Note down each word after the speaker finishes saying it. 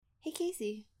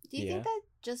Casey, do you think that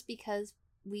just because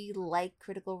we like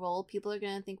Critical Role, people are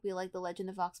going to think we like The Legend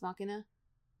of Vox Machina?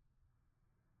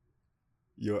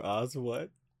 Your Oz what?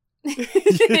 You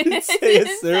didn't say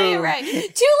it right.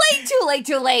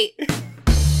 Too late.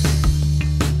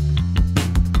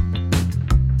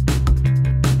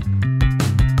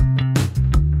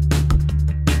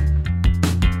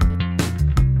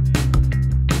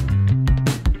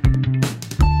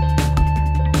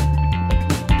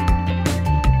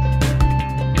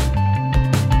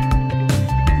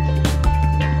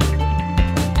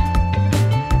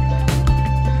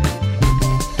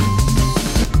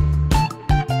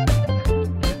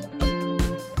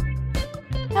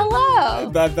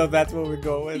 That's what we're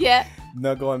going with. Yeah.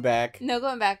 No going back. No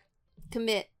going back.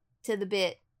 Commit to the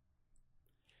bit.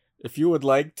 If you would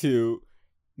like to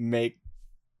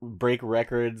break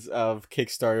records of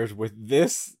Kickstarters with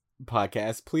this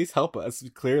podcast, please help us.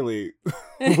 Clearly,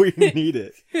 we need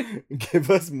it. Give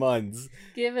us muns.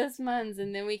 Give us muns,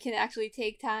 and then we can actually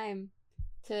take time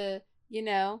to,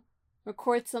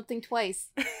 record something twice.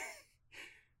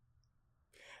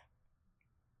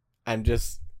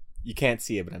 You can't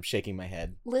see it, but I'm shaking my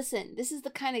head. Listen, this is the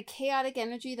kind of chaotic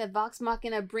energy that Vox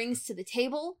Machina brings to the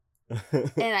table.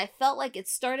 And I felt like it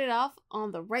started off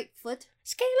on the right foot.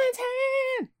 Scalen's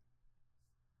hand!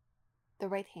 The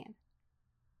right hand.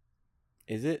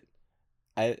 Is it?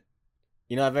 I've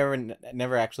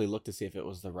never actually looked to see if it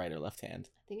was the right or left hand.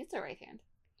 I think it's the right hand.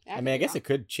 I guess it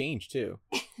could change too.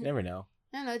 You never know.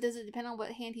 I don't know. Does it depend on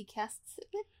what hand he casts it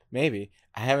with? Maybe.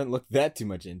 I haven't looked that too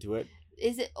much into it.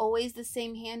 Is it always the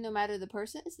same hand no matter the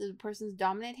person? Is it the person's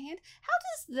dominant hand? How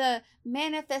does the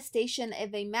manifestation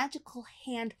of a magical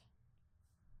hand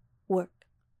work?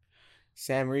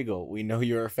 Sam Riegel, we know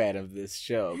you're a fan of this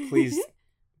show. Please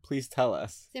tell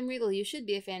us. Sam Riegel, you should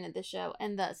be a fan of this show,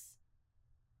 and thus,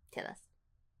 tell us.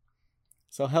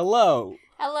 So hello.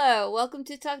 Hello, welcome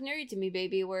to Talk Nerdy to Me,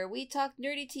 baby, where we talk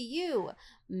nerdy to you,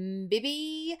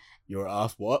 baby. You're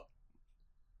off what?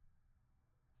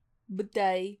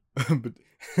 Bidet.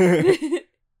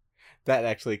 That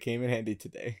actually came in handy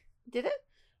today. Did it?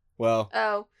 Well.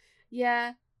 Oh,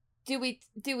 yeah. Do we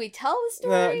tell the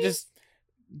story? No, just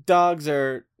dogs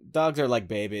are like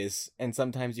babies, and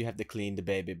sometimes you have to clean the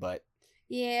baby butt.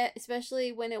 Yeah,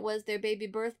 especially when it was their baby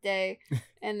birthday,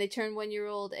 and they turned 1 year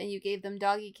old, and you gave them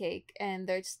doggy cake, and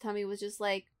their tummy was just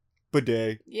like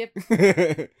bidet. Yep.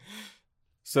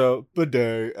 So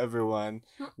bidet, everyone.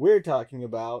 We're talking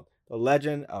about The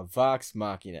Legend of Vox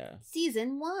Machina.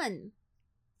 Season 1.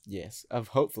 Yes, of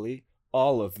hopefully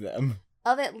all of them.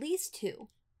 Of at least 2.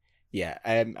 Yeah,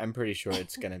 I'm pretty sure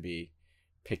it's gonna be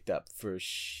picked up for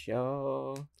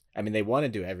sure. I mean, they want to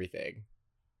do everything.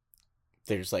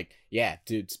 They're just like, yeah,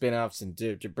 dude, spin-offs and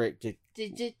do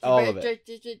all of it.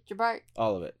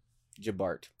 All of it.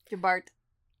 Jabart.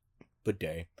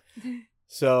 Bidet.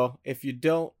 So, if you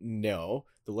don't know,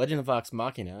 The Legend of Vox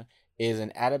Machina is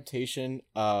an adaptation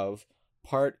of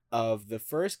part of the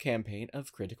first campaign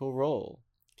of Critical Role.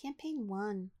 Campaign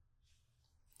 1.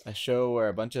 A show where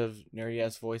a bunch of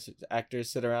nerdy-ass voice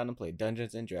actors sit around and play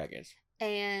Dungeons and Dragons.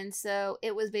 And so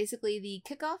it was basically the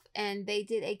kickoff, and they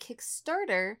did a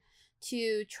Kickstarter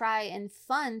to try and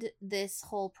fund this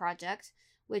whole project,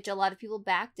 which a lot of people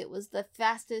backed. It was the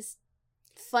fastest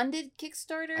funded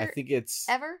Kickstarter I think it's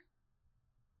ever.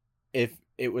 If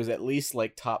it was at least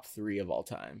like top 3 of all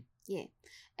time. Yeah.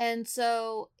 And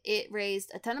so it raised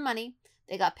a ton of money.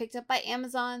 They got picked up by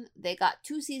Amazon. They got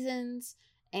 2 seasons,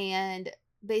 and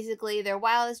basically their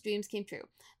wildest dreams came true.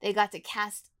 They got to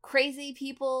cast crazy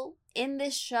people in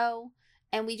this show,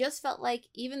 and we just felt like,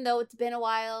 even though it's been a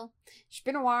while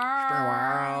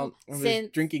I was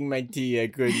drinking my tea, I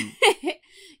couldn't.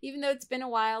 Even though it's been a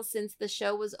while since the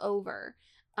show was over,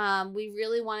 we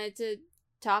really wanted to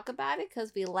talk about it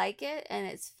because we like it, and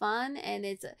it's fun, and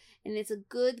it's a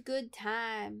good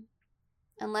time,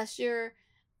 unless you're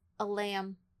a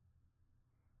lamb.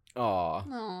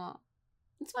 Aww.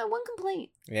 That's my one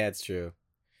complaint. Yeah, it's true.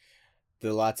 A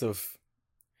lot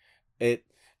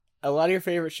of your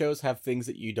favorite shows have things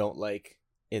that you don't like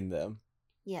in them.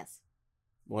 Yes.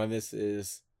 One of this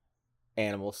is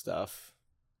animal stuff.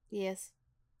 Yes.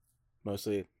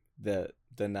 Mostly the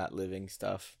not living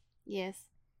stuff. Yes.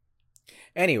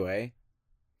 Anyway,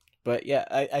 but yeah,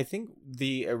 I think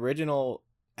the original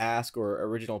ask or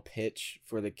original pitch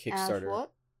for the Kickstarter.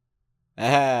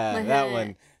 Ask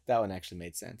what? That one actually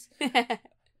made sense.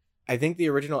 I think the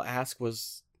original ask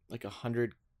was like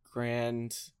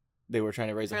 $100,000. They were trying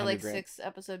to raise $100,000. For like 6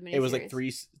 episode miniseries. It was like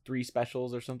three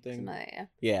specials or something. Yeah.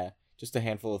 Yeah, just a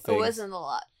handful of things. It wasn't a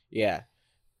lot. Yeah,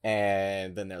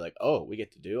 and then they're like, "Oh, we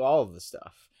get to do all of the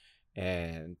stuff,"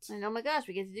 And oh my gosh,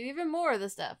 we get to do even more of the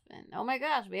stuff. And oh my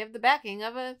gosh, we have the backing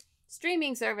of a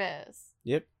streaming service.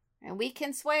 Yep. And we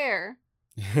can swear.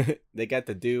 They got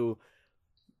to do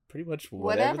pretty much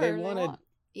whatever they wanted.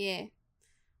 Yeah.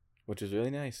 Which is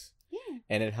really nice. Yeah.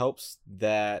 And it helps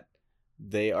that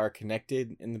they are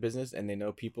connected in the business and they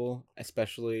know people,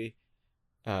 especially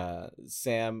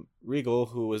Sam Riegel,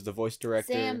 who was the voice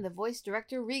director. Sam, the voice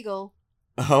director Riegel.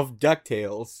 Of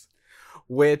DuckTales,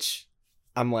 which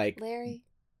I'm like, Larry,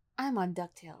 I'm on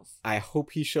DuckTales. I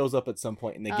hope he shows up at some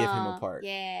point and they give him a part.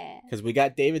 Yeah. Because we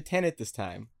got David Tennant this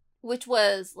time. Which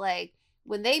was like,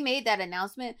 when they made that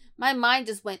announcement, my mind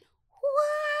just went,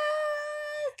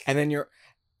 what? And then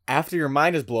after your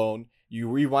mind is blown, you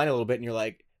rewind a little bit and you're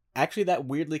like, actually, that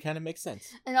weirdly kind of makes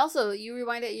sense. And also, you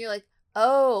rewind it and you're like,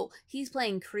 oh, he's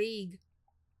playing Krieg.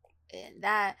 And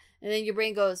then your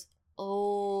brain goes,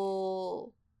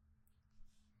 oh.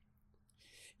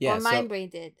 Yeah, or my brain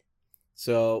did.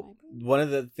 So one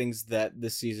of the things that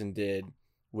this season did,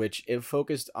 which it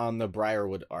focused on the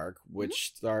Briarwood arc,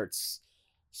 which starts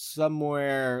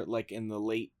somewhere like in the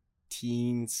late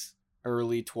teens,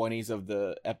 early 20s of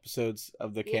the episodes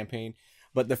of the campaign.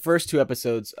 But the first 2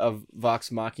 episodes of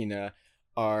Vox Machina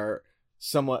are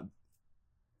somewhat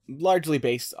largely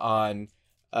based on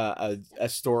a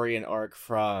story and arc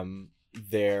from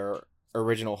their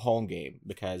original home game,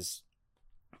 because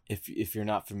if you're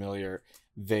not familiar,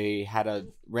 they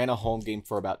ran a home game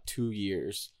for about 2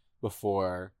 years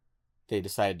before they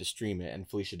decided to stream it, and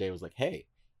Felicia Day was like, hey,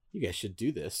 you guys should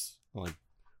do this, like,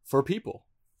 for people.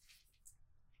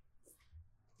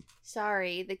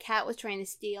 Sorry, the cat was trying to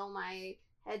steal my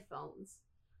headphones.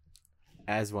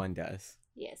 As one does.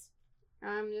 Yes.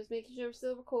 I'm just making sure we're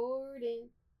still recording.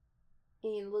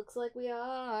 And looks like we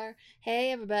are.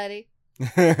 Hey, everybody.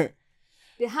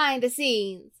 Behind the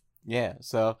scenes. Yeah,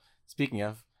 so speaking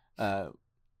of, I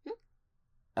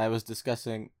was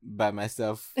discussing by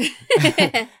myself,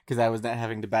 because I was not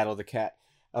having to battle the cat,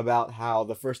 about how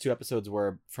the first 2 episodes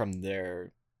were from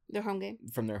their home game.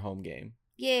 From their home game.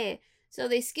 Yeah. So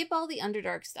they skip all the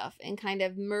Underdark stuff and kind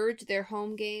of merge their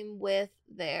home game with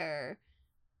their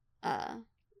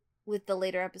with the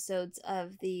later episodes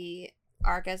of the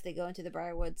arc as they go into the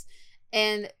Briarwoods.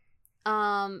 And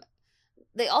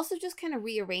they also just kind of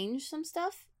rearrange some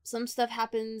stuff. Some stuff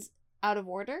happens out of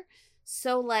order.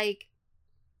 So like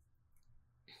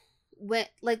we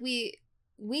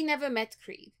never met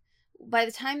Krieg. By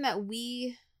the time that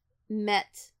we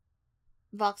met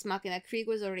Vox Machina, Krieg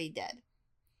was already dead.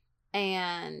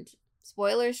 And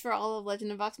spoilers for all of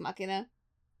Legend of Vox Machina.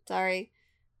 Sorry.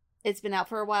 It's been out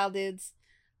for a while, dudes.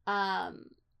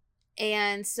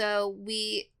 And so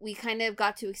we kind of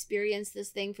got to experience this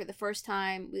thing for the first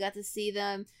time. We got to see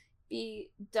them be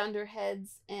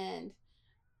dunderheads and,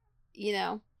 you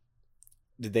know.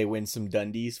 Did they win some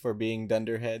Dundies for being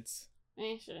dunderheads?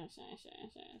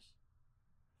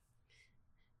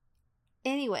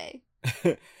 Anyway.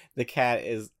 The cat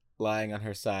is lying on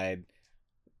her side,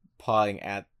 pawing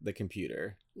at the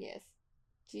computer. Yes.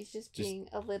 She's just being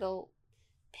a little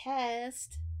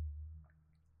pest.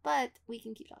 But we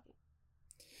can keep talking.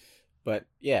 But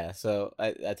yeah, so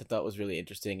I thought it was really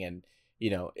interesting, and you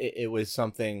know, it was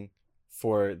something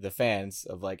for the fans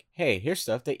of like, hey, here's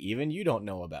stuff that even you don't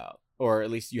know about, or at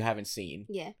least you haven't seen.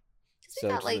 Yeah. So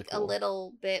we got like really cool. A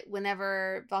little bit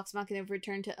whenever Vox Machina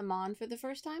returned to Amon for the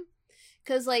first time.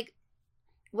 Because like,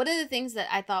 one of the things that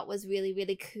I thought was really,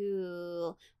 really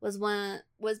cool was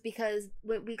because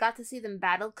we got to see them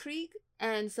battle Krieg,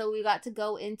 and so we got to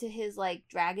go into his like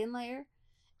dragon lair,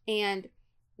 and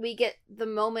we get the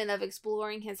moment of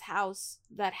exploring his house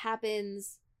that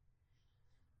happens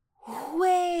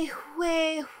way,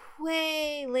 way,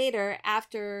 way later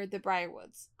after the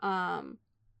Briarwoods.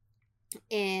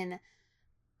 In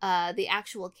the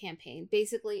actual campaign.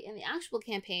 Basically, in the actual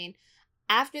campaign,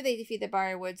 after they defeat the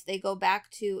Briarwoods, they go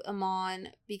back to Amon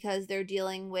because they're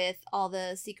dealing with all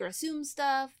the Seeker Assume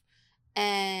stuff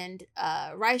and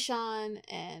Raishan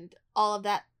and all of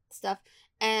that stuff.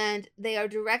 And they are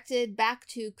directed back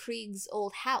to Krieg's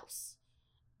old house.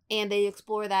 And they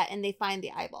explore that and they find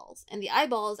the eyeballs. And the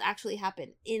eyeballs actually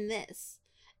happen in this.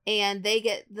 And they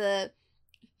get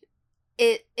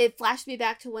It flashed me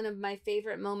back to one of my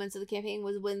favorite moments of the campaign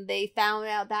was when they found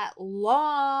out that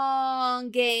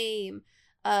long game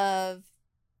of,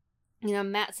 you know,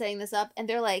 Matt setting this up. And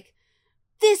they're like,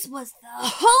 this was the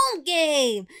home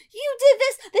game! You did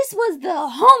this! This was the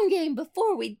home game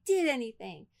before we did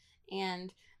anything!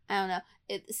 And I don't know,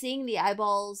 seeing the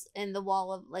eyeballs and the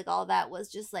wall of like all that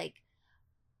was just like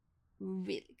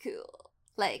really cool.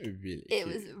 Like it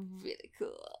was really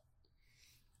cool.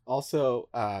 Also,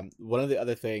 one of the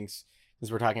other things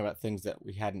we're talking about things that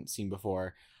we hadn't seen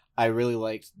before, I really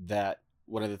liked that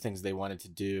one of the things they wanted to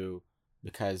do,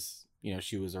 because, you know,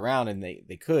 she was around and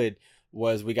they could,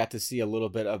 was we got to see a little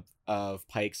bit of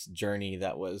Pike's journey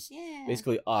that was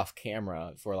basically off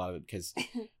camera for a lot of it, because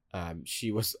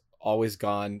she was always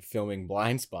gone filming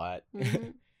Blind Spot,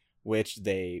 which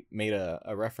they made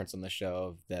a reference on the show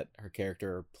of that her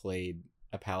character played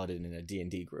a paladin in a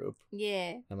D&D group.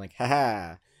 Yeah. I'm like,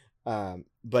 haha.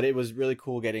 But it was really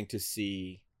cool getting to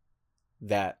see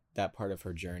that part of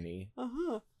her journey.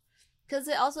 Because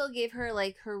it also gave her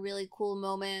like her really cool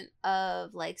moment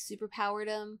of like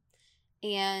superpowerdom,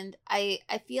 and I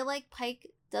feel like Pike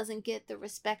doesn't get the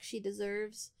respect she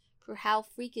deserves for how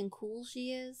freaking cool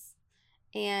she is,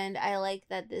 and I like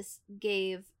that this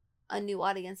gave a new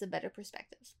audience a better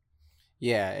perspective.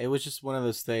 Yeah, it was just one of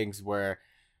those things where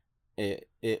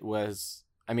it was,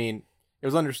 I mean, it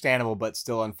was understandable but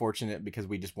still unfortunate, because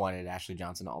we just wanted Ashley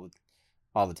Johnson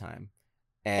all the time.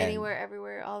 And anywhere,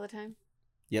 everywhere, all the time.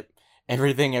 Yep.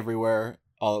 Everything, everywhere,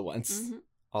 all at once.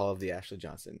 All of the Ashley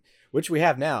Johnson, which we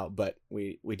have now, but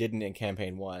we didn't in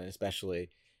campaign 1 especially.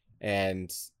 And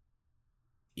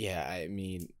yeah, I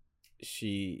mean,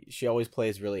 she always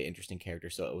plays really interesting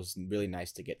characters, so it was really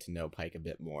nice to get to know Pike a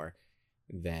bit more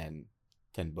than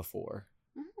before.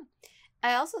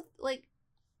 I also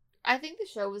I think the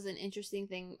show was an interesting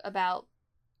thing about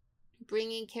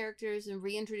bringing characters and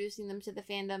reintroducing them to the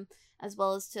fandom, as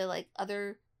well as to like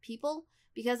other people,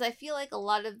 because I feel like a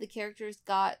lot of the characters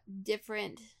got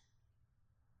different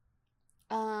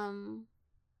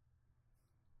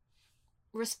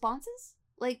responses.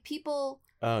 Like people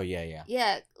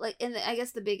yeah, like, and I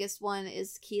guess the biggest one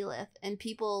is Keyleth, and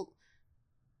people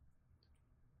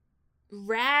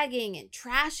ragging and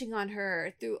trashing on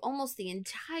her through almost the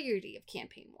entirety of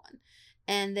campaign 1,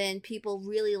 and then people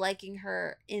really liking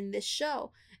her in this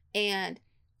show. And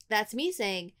that's me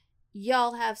saying,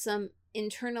 y'all have some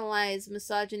internalized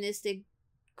misogynistic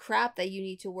crap that you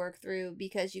need to work through,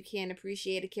 because you can't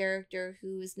appreciate a character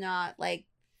who's not like,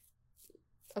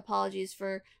 apologies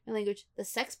for my language, the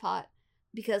sex pot,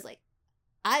 because like,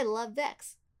 I love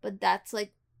Vex, but that's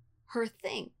like her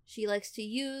thing. She likes to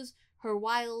use her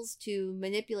wiles to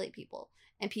manipulate people,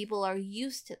 and people are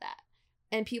used to that,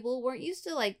 and people weren't used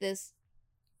to like this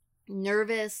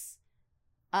nervous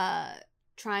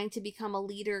trying to become a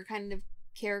leader kind of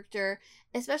character,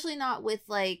 especially not with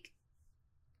like,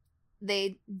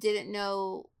 they didn't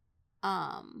know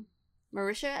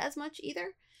Marisha as much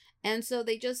either, and so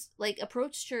they just like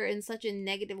approached her in such a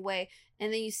negative way.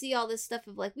 And then you see all this stuff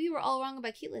of like, we were all wrong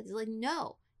about Keyleth. It's like,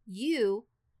 no, you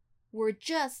were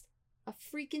just a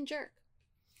freaking jerk.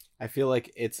 I feel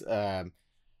like it's a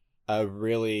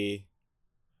really,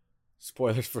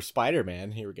 spoilers for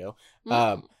Spider-Man, here we go,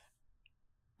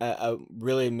 a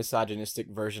really misogynistic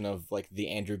version of like the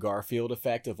Andrew Garfield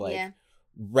effect of like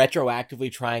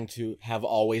retroactively trying to have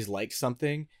always liked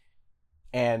something.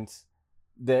 And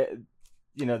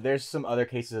there's some other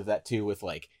cases of that too, with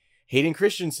like Hayden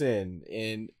Christensen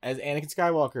as Anakin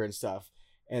Skywalker and stuff.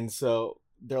 And so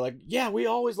they're like, yeah, we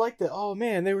always liked it. Oh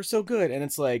man, they were so good. And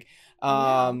it's like,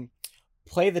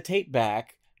 play the tape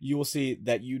back. You will see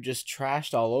that you just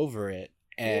trashed all over it,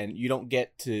 and you don't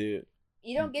get to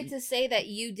say that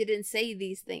you didn't say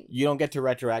these things. You don't get to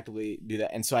retroactively do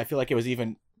that. And so I feel like it was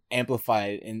even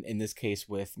amplified in this case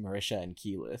with Marisha and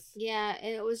Keyleth. Yeah,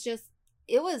 and it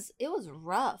was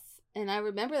rough. And I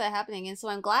remember that happening. And so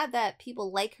I'm glad that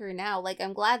people like her now. Like,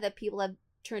 I'm glad that people have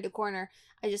turned a corner.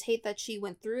 I just hate that she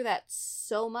went through that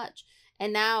so much.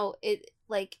 And now it,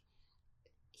 like,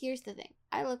 here's the thing.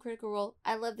 I love Critical Role.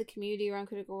 I love the community around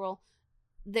Critical Role.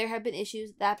 There have been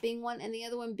issues, that being one, and the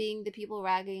other one being the people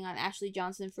ragging on Ashley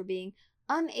Johnson for being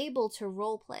unable to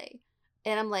role play.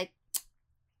 And I'm like,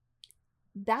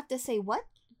 about to say what?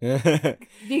 Because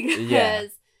yeah.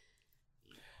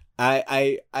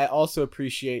 I also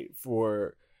appreciate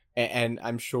and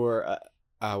I'm sure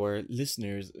our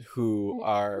listeners who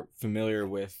are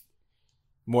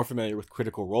more familiar with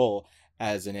Critical Role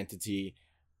as an entity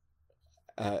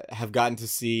have gotten to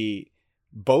see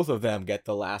both of them get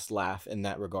the last laugh in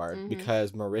that regard,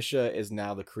 because Marisha is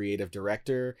now the creative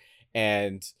director,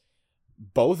 and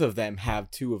both of them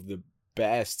have two of the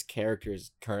best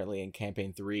characters currently in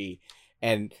campaign 3,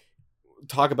 and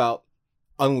talk about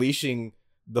unleashing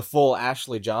the full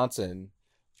Ashley Johnson.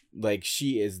 Like,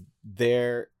 she is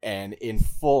there and in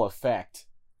full effect.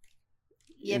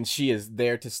 Yep. And she is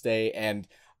there to stay, and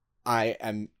I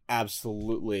am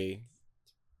absolutely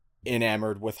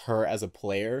enamored with her as a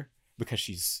player, because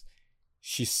she's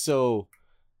so,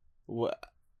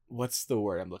 what's the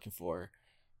word I'm looking for?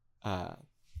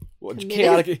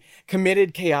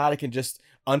 Committed, chaotic, and just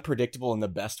unpredictable in the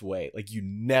best way. Like, you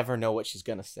never know what she's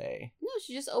gonna say. No,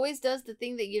 she just always does the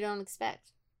thing that you don't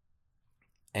expect.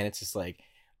 And it's just like,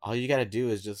 all you gotta do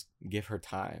is just give her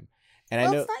time. And Well,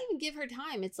 I know it's not even give her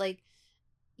time. It's like,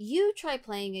 you try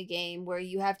playing a game where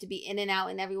you have to be in and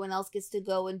out and everyone else gets to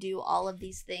go and do all of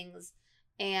these things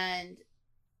and,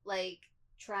 like,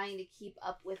 trying to keep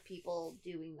up with people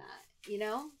doing that, you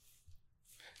know?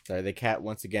 Sorry, the cat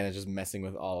once again is just messing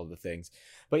with all of the things.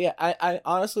 But yeah, I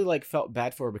honestly like felt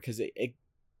bad for her because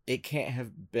it can't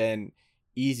have been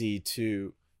easy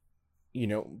to, you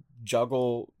know,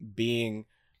 juggle being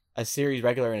a series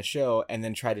regular in a show and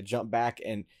then try to jump back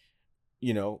and,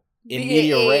 you know, in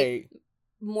media ray,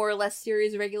 more or less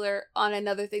series regular on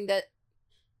another thing that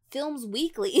films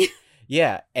weekly.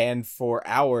 Yeah, and for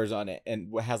hours on it,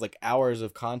 and has like hours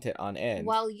of content on end.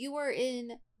 While you are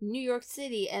in New York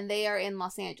City and they are in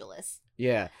Los Angeles.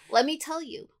 Yeah. Let me tell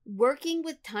you, working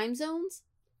with time zones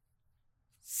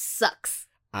sucks.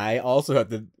 I also have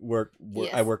to work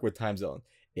Yes. I work with time zone.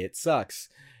 It sucks.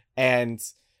 And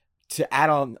to add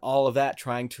on all of that,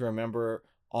 trying to remember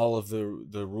all of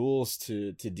the rules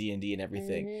to D&D and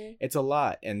everything, Mm-hmm. it's a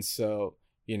lot. And so,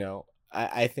 you know,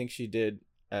 I think she did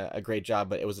a great job,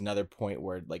 but it was another point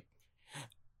where, like,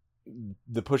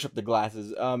 the push up the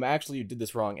glasses, actually you did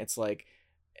this wrong. It's like,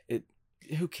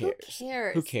 who cares?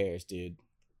 Who cares, dude?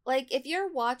 Like, if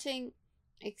you're watching,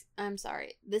 I'm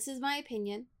sorry, this is my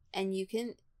opinion, and you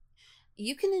can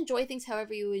enjoy things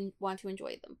however you want to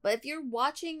enjoy them. But if you're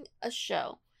watching a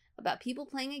show about people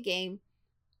playing a game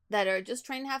that are just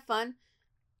trying to have fun,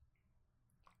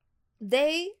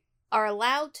 they are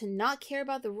allowed to not care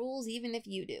about the rules even if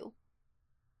you do.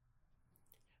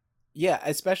 Yeah,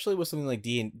 especially with something like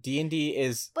D&D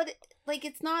is... But,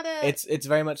 it's not a... It's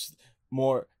very much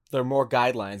more... There are more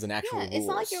guidelines than actual rules. It's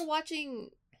not like you're watching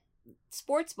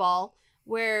sports ball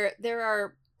where there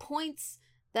are points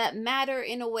that matter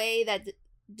in a way that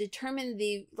determine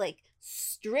the, like,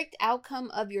 strict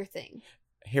outcome of your thing.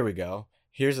 Here we go.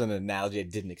 Here's an analogy I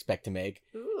didn't expect to make.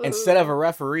 Ooh. Instead of a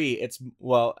referee, it's...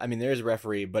 Well, I mean, there is a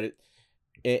referee, but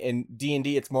in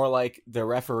D&D, it's more like the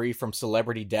referee from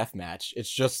Celebrity Deathmatch. It's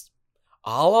just...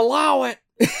 I'll allow it.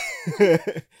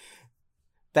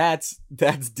 That's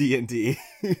D&D.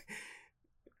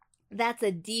 That's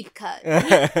a deep cut.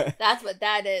 That's what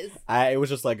that is. It was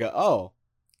just like, oh,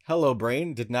 hello,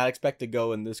 brain. Did not expect to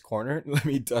go in this corner. Let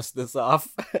me dust this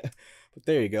off. But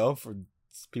there you go for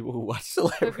people who watch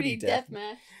Celebrity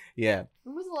Deathmatch. Yeah.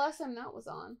 When was the last time that was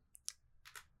on?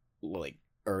 Like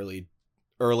early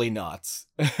knots.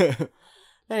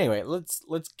 Anyway, let's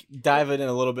dive in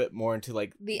a little bit more into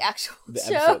like the actual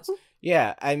show. Episodes.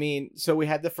 Yeah, I mean, so we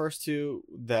had the first two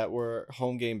that were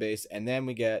home game based, and then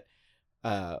we get,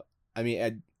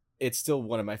 it's still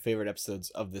one of my favorite episodes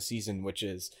of the season, which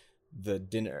is the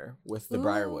dinner with the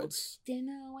Briarwoods.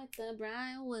 Dinner with the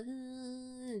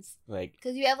Briarwoods. Like,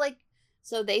 because you have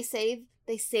so they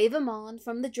save Amon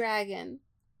from the dragon,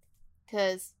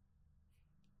 because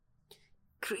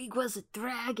Krieg was a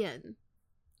dragon.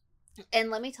 And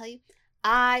let me tell you,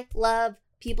 I love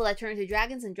people that turn into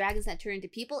dragons and dragons that turn into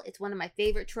people. It's one of my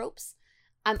favorite tropes.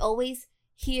 I'm always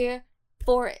here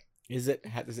for it. Does it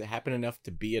happen enough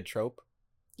to be a trope?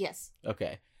 Yes.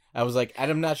 Okay. I was like,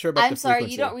 I'm not sure about I'm the sorry,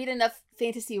 frequency. you don't read enough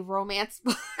fantasy romance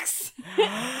books.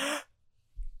 I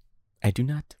do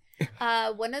not.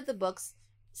 One of the books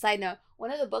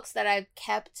that I've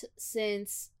kept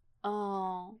since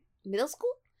middle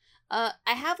school. I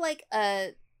have like a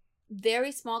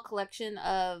very small collection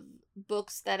of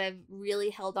books that I've really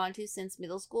held on to since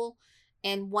middle school,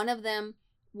 and one of them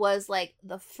was like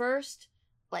the first,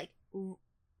 like,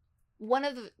 one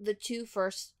of the two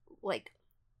first, like,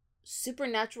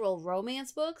 supernatural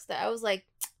romance books that I was like,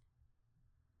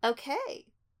 okay.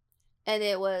 And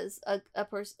it was a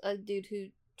dude who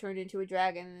turned into a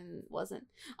dragon and wasn't.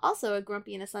 Also a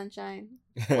Grumpy and a Sunshine.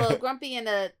 Well, Grumpy and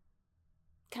a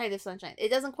kind of Sunshine. It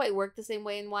doesn't quite work the same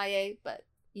way in YA, but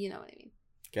you know what I mean.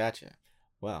 Gotcha.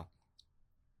 Well,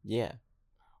 yeah.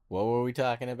 What were we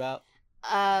talking about?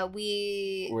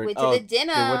 We went to the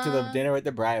dinner. We went to the dinner with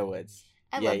the Briarwoods.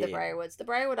 I love the Briarwoods. The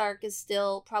Briarwood arc is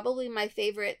still probably my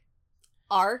favorite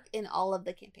arc in all of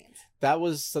the campaigns. That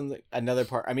was another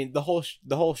part. I mean, the whole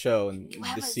show and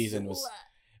this season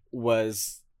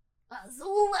was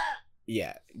Azula.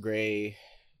 Yeah, Grey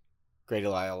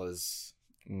Delisle is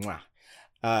mwah.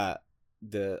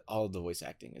 All of the voice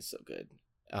acting is so good.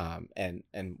 And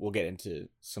we'll get into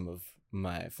some of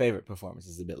my favorite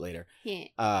performances a bit later.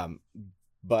 Yeah.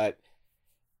 But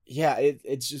yeah,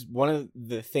 it's just one of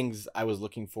the things I was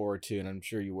looking forward to, and I'm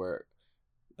sure you were.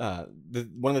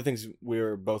 One of the things we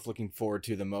were both looking forward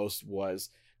to the most was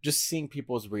just seeing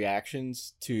people's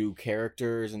reactions to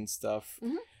characters and stuff,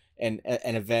 and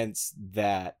events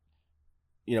that,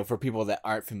 you know, for people that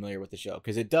aren't familiar with the show,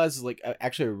 because it does like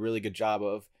actually a really good job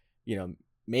of, you know,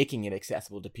 making it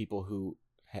accessible to people who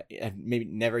have maybe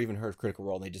never even heard of Critical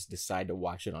Role. They just decide to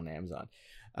watch it on Amazon.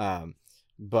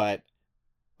 But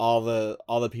all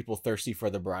the people thirsty for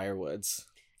the Briarwoods,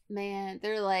 man,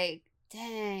 they're like,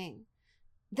 dang,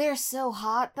 they're so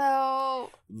hot though.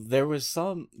 There was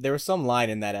some line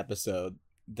in that episode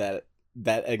that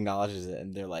acknowledges it,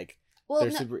 and they're like, well,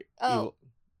 super evil.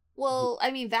 Well,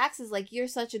 I mean, Vax is like, you're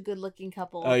such a good-looking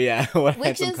couple. Oh yeah, what a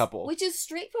handsome couple. Which is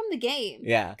straight from the game.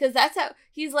 Yeah, because that's how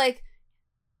he's like.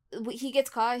 He gets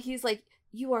caught. He's like,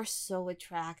 you are so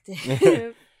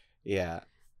attractive. Yeah,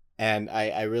 and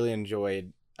I really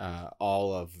enjoyed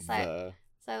all of the.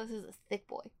 Silas is a thick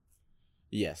boy.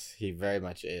 Yes, he very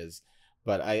much is.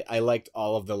 But I liked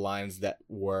all of the lines that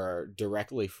were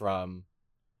directly from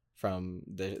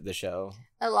the show.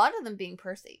 A lot of them being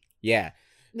Percy. Yeah.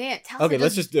 Man, Taliesin okay,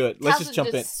 let's just do it. Let's just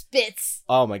jump in. Spits.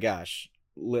 Oh my gosh.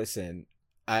 Listen,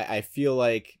 I feel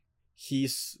like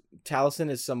Taliesin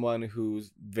is someone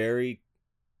who's very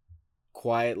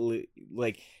quietly,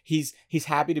 like, he's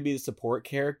happy to be the support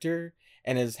character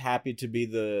and is happy to be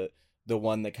the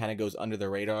one that kind of goes under the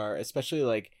radar, especially,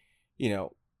 like, you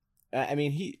know, I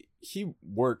mean, he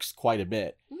works quite a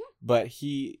bit, but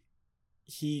he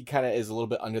kind of is a little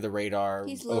bit under the radar.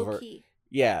 He's low key.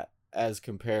 Yeah, as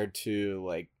compared to,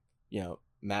 like, you know,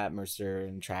 Matt Mercer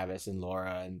and Travis and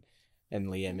Laura and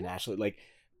Liam and Ashley, like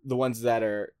the ones that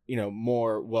are, you know,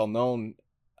 more well known,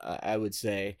 I would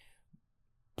say.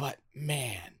 But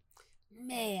man,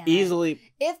 easily,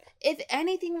 if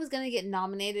anything was gonna get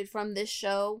nominated from this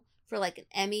show for like an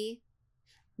Emmy,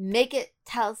 make it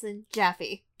Taliesin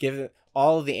Jaffe. Give it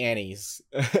all of the Annies.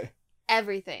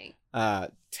 Everything.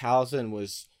 Taliesin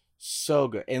was so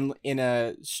good in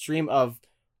a stream of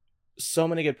so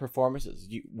many good performances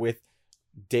with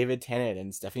David Tennant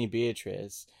and Stephanie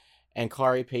Beatrice and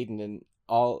Khary Payton and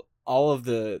all of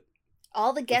the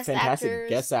fantastic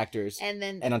guest actors,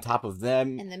 and on top of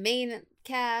them and the main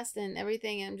cast and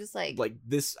everything. And I'm just like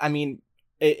this. I mean,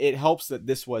 it helps that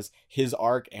this was his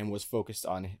arc and was focused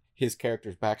on his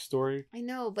character's backstory. I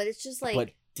know, but it's just like,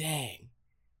 but dang,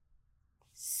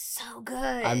 so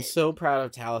good. I'm so proud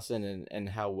of Taliesin and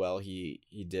how well he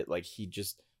did. Like, he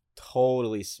just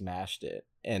totally smashed it,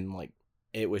 and like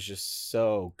it was just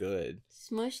so good.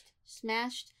 Smushed,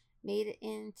 smashed, made it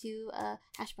into a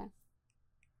hash brown.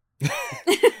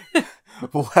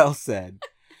 Well said.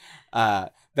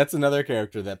 That's another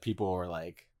character that people were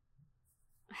like,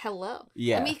 hello.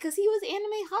 Yeah, I mean, because he was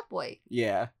anime hot boy.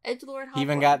 Yeah, Edgelord hot boy. He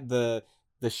even got the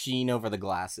sheen over the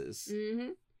glasses. Mm-hmm.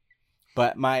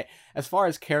 But as far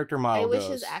as character model goes, I wish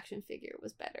his action figure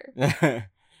was better.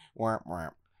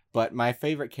 But my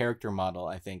favorite character model,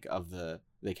 I think, of the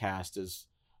cast is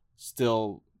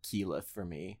still Keyleth for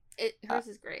me. Hers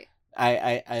is great.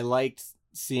 I liked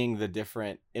seeing the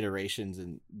different iterations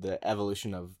and the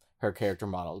evolution of her character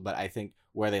model, but I think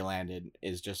where they landed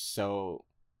is just so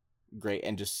great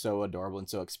and just so adorable and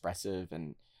so expressive,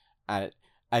 and I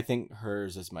think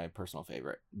hers is my personal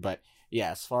favorite. But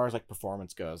yeah, as far as like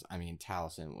performance goes, I mean,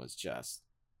 Taliesin was just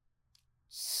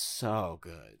so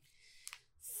good.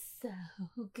 So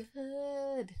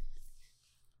good.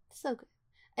 So good.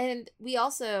 And we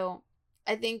also,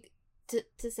 I think,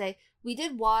 to say, we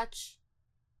did watch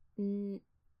 90%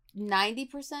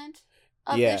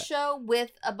 of this show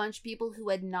with a bunch of people who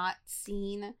had not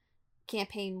seen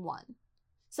Campaign 1.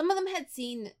 Some of them had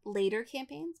seen later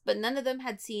campaigns, but none of them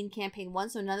had seen Campaign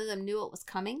 1, so none of them knew it was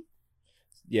coming.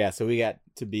 Yeah, so we got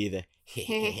to be the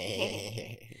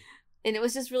and it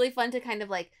was just really fun to kind of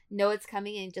like know it's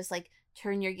coming and just like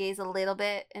turn your gaze a little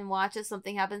bit and watch as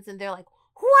something happens, and they're like,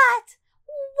 what?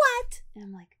 And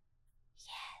I'm like,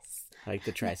 yes. Like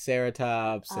the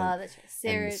Triceratops and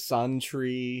the Sun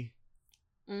Tree.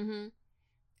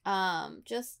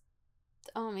 Just,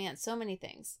 oh man, so many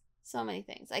things. So many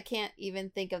things. I can't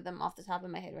even think of them off the top of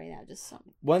my head right now. Just so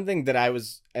many. One of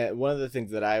the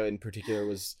things that I in particular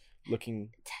was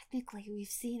looking. Technically, we've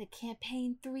seen a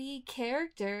Campaign 3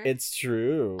 character. It's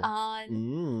true.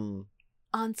 On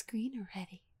screen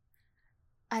already.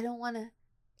 I don't want to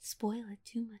spoil it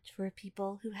too much for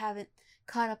people who haven't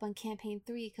caught up on Campaign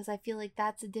 3, because I feel like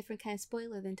that's a different kind of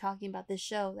spoiler than talking about this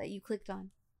show that you clicked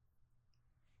on.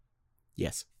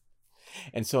 Yes.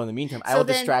 And so in the meantime, I will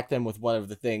distract them with one of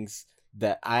the things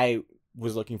that I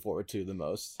was looking forward to the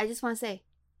most. I just want to say,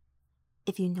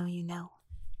 if you know, you know.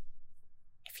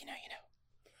 If you know, you know.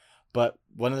 But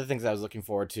one of the things I was looking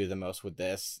forward to the most with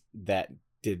this that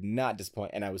did not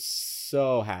disappoint, and I was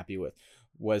so happy with,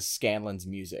 was Scanlan's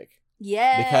music.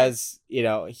 Yeah. Because, you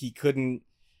know, he couldn't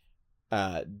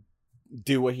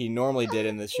do what he normally did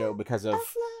in the show because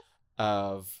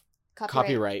of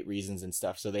copyright reasons and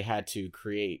stuff. So they had to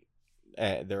create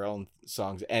their own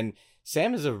songs. And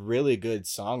Sam is a really good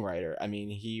songwriter. I mean,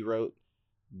 he wrote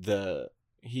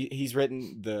he's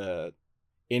written the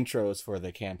intros for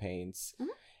the campaigns,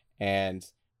 and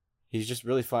he's just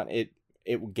really fun. It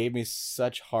gave me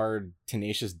such hard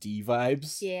Tenacious D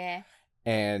vibes. Yeah.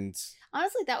 And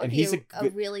honestly, that would be a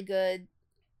really good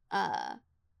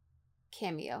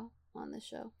cameo on the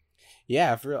show.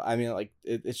 Yeah, for real. I mean, like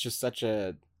it's just such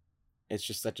a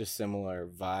similar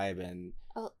vibe, and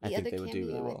the other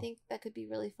cameo I think that could be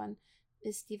really fun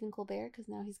is Stephen Colbert, because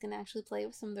now he's gonna actually play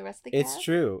with some of the rest of the cast. It's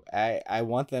true. I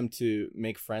want them to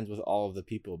make friends with all of the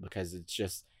people, because it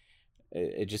just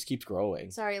keeps growing.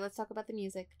 Sorry, let's talk about the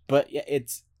music. But yeah,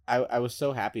 I was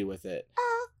so happy with it.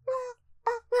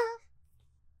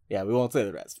 Yeah, we won't say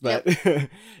the rest, but yep.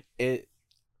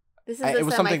 This is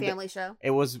a semi-family show.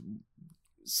 It was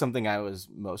something I was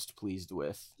most pleased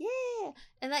with. Yeah,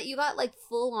 and that you got like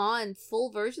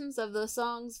full versions of those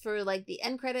songs for like the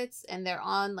end credits, and they're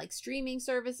on like streaming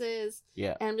services.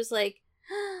 Yeah, and I'm just like,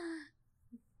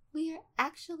 we are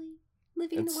actually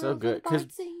living in a world where the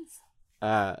bard sings.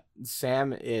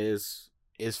 Sam is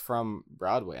from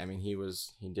Broadway. I mean, he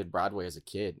did Broadway as a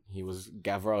kid. He was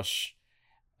Gavroche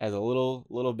as a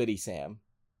little bitty Sam,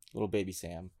 little baby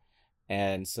Sam.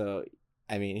 And so,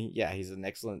 I mean, yeah, he's an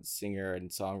excellent singer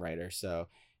and songwriter. So,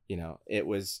 you know,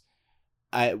 there's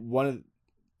so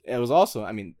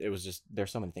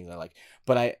many things I like,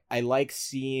 but I like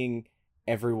seeing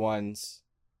everyone's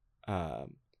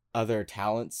other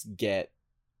talents get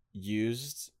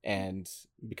used, and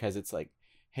because it's like,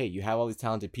 hey, you have all these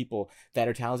talented people that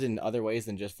are talented in other ways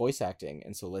than just voice acting,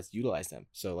 and so let's utilize them.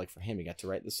 So like for him, he got to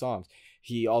write the songs.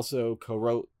 He also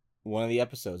co-wrote one of the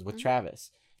episodes with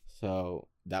Travis. So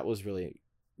that was really,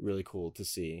 really cool to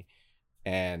see.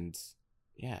 And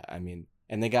yeah, I mean,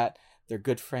 and they got their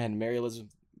good friend Mary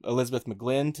Elizabeth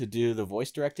McGlynn to do the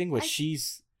voice directing, which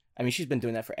she's been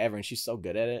doing that forever, and she's so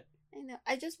good at it. I know.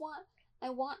 I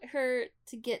want her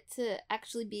to get to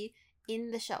actually be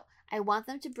in the show. I want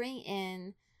them to bring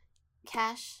in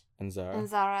Cash and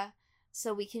Zara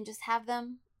so we can just have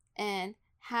them and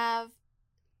have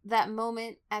that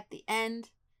moment at the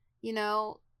end. You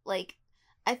know, like,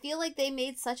 I feel like they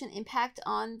made such an impact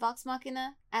on Vox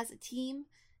Machina as a team,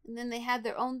 and then they had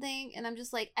their own thing, and I'm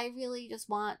just like, I really just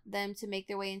want them to make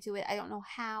their way into it. I don't know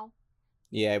how.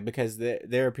 Yeah, because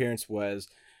their appearance was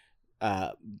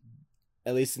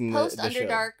at least in post the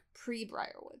Underdark, pre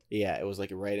Briarwood. Yeah, it was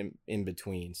like right in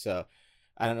between. So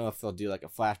I don't know if they'll do like a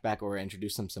flashback or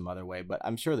introduce them some other way, but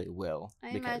I'm sure they will. I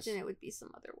imagine it would be some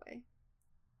other way.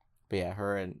 But yeah,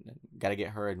 gotta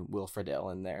get her and Will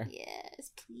Friedle in there.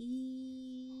 Yes,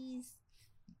 please.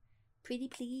 Pretty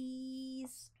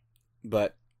please.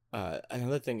 But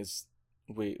another thing is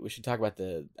we should talk about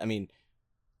the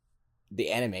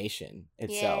animation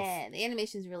itself. Yeah, the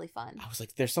animation is really fun. I was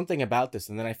like, there's something about this,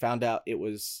 and then I found out it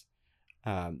was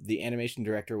the animation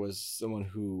director was someone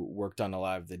who worked on a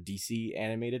lot of the DC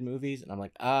animated movies, and I'm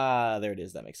like, there it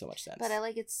is. That makes so much sense. But I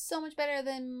like it so much better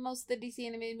than most of the DC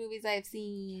animated movies I've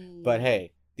seen. But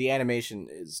hey, the animation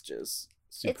is just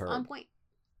superb. It's on point.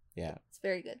 Yeah, it's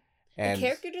very good. And the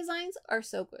character designs are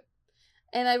so good,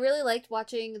 and I really liked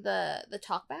watching the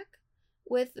talkback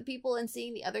with the people and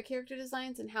seeing the other character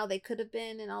designs and how they could have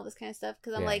been and all this kind of stuff,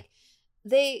 because I'm like,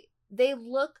 they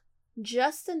look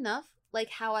just enough like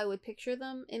how I would picture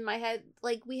them in my head.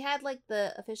 Like, we had like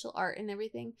the official art and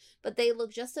everything, but they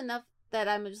look just enough that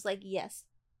I'm just like, yes,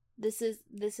 this is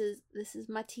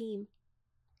my team.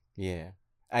 Yeah,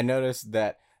 I noticed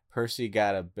that Percy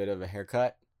got a bit of a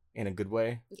haircut in a good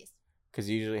way. Yes, because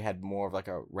he usually had more of like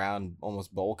a round,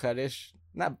 almost bowl cut-ish.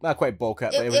 Not quite bowl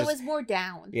cut, but it was more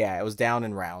down. Yeah, it was down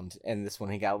and round, and this one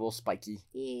he got a little spiky.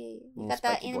 Yeah, he got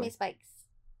that anime spikes.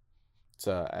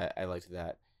 So I liked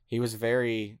that. He was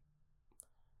very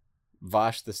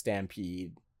Vosh the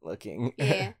Stampede looking.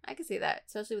 Yeah, I can see that,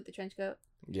 especially with the trench coat.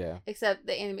 Yeah. Except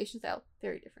the animation style,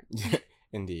 very different.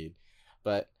 Indeed.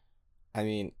 But, I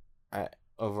mean,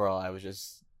 overall, I was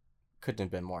just couldn't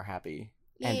have been more happy.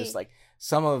 Yeah. And just like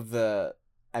some of the,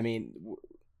 I mean,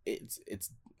 it's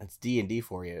D&D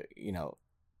for you. You know,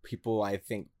 people I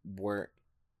think weren't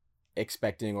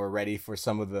expecting or ready for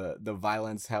some of the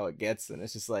violence, how it gets, and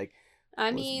it's just like,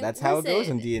 I mean, that's how it goes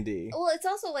in D&D. Well, it's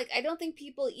also like, I don't think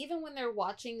people, even when they're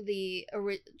watching the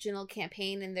original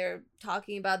campaign and they're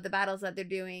talking about the battles that they're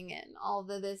doing and all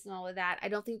of this and all of that, I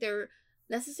don't think they're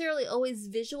necessarily always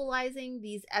visualizing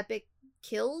these epic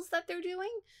kills that they're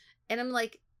doing. And I'm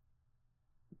like,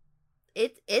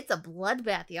 it's a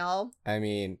bloodbath, y'all. I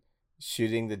mean,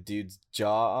 shooting the dude's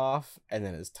jaw off and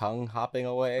then his tongue hopping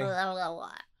away.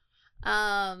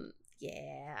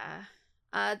 Yeah.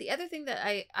 The other thing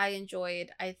that I enjoyed,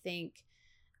 I think,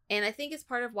 and I think it's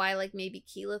part of why like maybe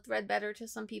Keyleth read better to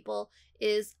some people,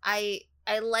 is I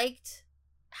liked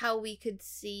how we could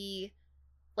see,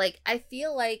 like, I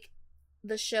feel like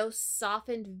the show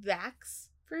softened Vax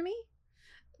for me.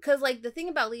 Because, like, the thing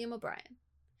about Liam O'Brien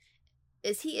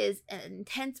is he is an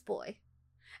intense boy.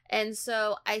 And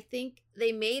so I think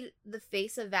they made the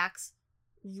face of Vax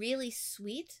really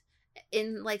sweet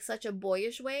in, like, such a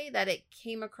boyish way that it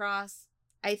came across,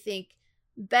 I think,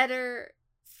 better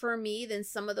for me than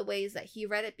some of the ways that he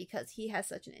read it, because he has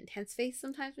such an intense face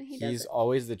sometimes when he does it. He's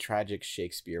always the tragic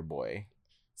Shakespeare boy.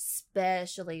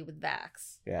 Especially with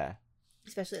Vax. Yeah.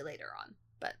 Especially later on.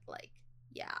 But, like,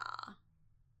 yeah.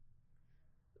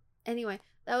 Anyway,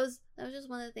 that was just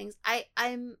one of the things.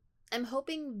 I'm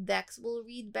hoping Vex will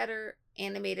read better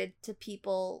animated to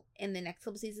people in the next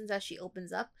couple seasons as she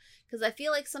opens up, because I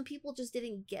feel like some people just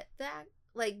didn't get that,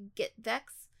 like, get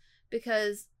Vex,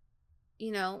 because,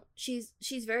 you know, she's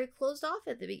very closed off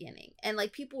at the beginning, and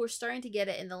like people were starting to get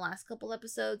it in the last couple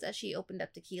episodes as she opened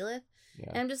up to Keyleth. Yeah.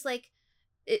 And I'm just like,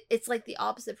 it's like the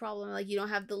opposite problem. Like, you don't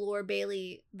have the Laura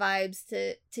Bailey vibes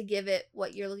to give it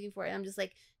what you're looking for. And I'm just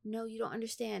like, no, you don't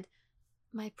understand.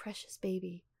 My precious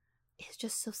baby is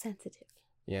just so sensitive.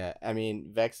 Yeah, I mean,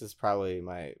 Vex is probably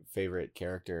my favorite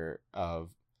character of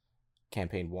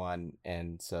campaign 1,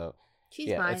 and so She's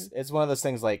yeah, mine. it's one of those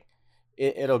things, like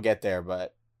it'll get there,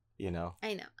 but you know.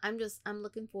 I know. I'm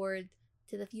looking forward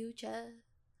to the future.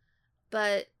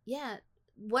 But yeah,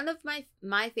 one of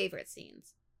my favorite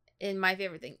scenes and my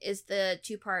favorite thing is the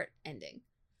 2-part ending.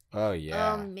 Oh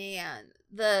yeah. Oh man.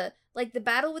 The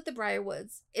battle with the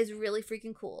Briarwoods is really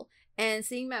freaking cool. And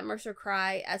seeing Matt Mercer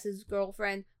cry as his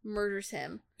girlfriend murders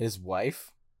him. His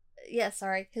wife? Yeah,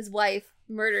 sorry. His wife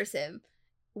murders him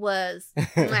was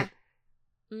mwah,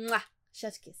 mwah,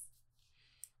 chef's kiss.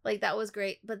 Like, that was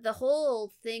great. But the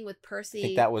whole thing with Percy, I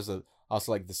think that was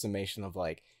also like the summation of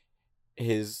like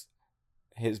his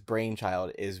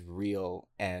brainchild is real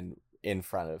and in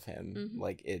front of him. Mm-hmm.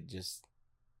 Like, it just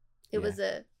was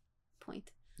a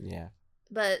point. Yeah.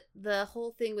 But the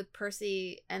whole thing with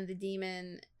Percy and the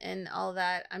demon and all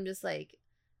that, I'm just like,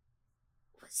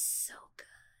 was so good.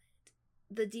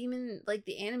 The demon, like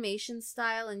the animation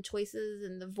style and choices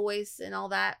and the voice and all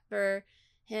that for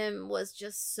him was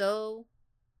just so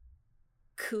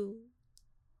cool.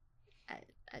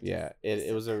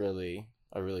 It was a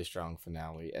really strong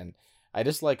finale, and I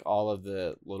just like all of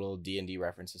the little D&D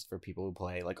references for people who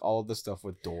play, like all of the stuff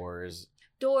with doors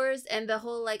and the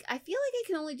whole, like, I feel like I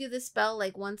can only do this spell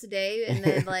like once a day, and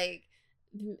then like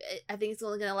I think it's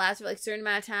only gonna last for like a certain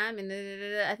amount of time, and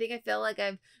I think I feel like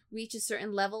I've reached a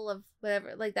certain level of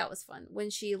whatever. Like, that was fun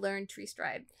when she learned Tree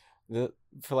Stride.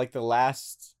 For like the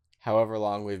last however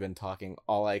long we've been talking,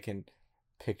 all I can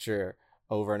picture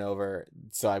over and over,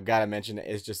 so I've got to mention it,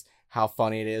 is just how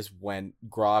funny it is when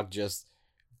Grog just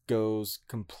goes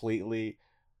completely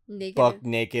buck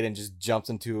naked and just jumps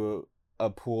into a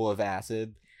pool of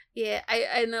acid. Yeah,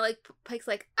 I know, like, Pike's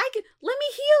like, let me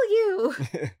heal you.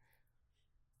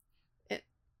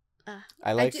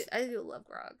 I do love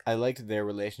Grog. I liked their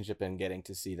relationship and getting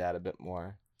to see that a bit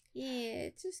more. Yeah,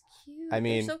 it's just cute. I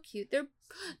mean, they're so cute.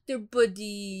 They're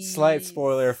buddies. Slight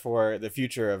spoiler for the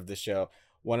future of the show.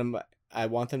 I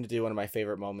want them to do one of my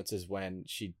favorite moments is when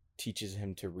she teaches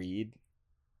him to read.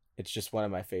 It's just one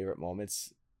of my favorite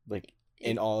moments, like,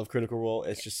 in all of Critical Role.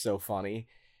 It's just so funny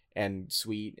and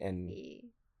sweet, and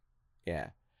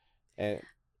yeah. And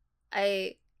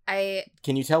I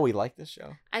can you tell we like this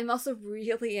show? I'm also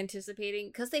really anticipating,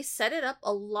 because they set it up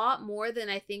a lot more than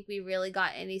I think we really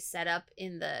got any setup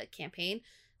in the campaign.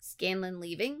 Scanlan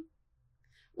leaving,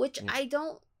 which I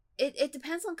don't. It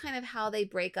depends on kind of how they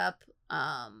break up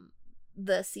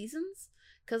the seasons,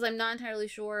 because I'm not entirely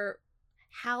sure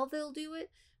how they'll do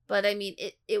it. But I mean,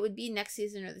 it would be next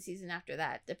season or the season after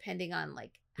that, depending on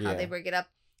like how they break it up.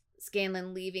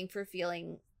 Scanlan leaving for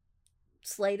feeling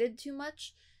slighted too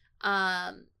much.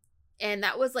 And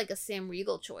that was like a Sam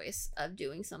Riegel choice of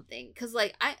doing something. Because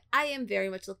like I am very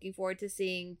much looking forward to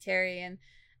seeing Tyrion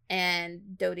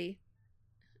and Dodie.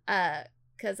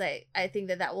 Because I think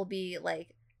that will be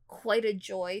like quite a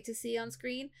joy to see on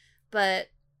screen. But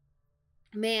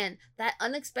man, that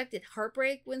unexpected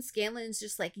heartbreak when Scanlan's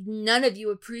just like, none of you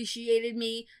appreciated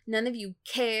me, none of you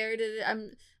cared,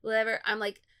 I'm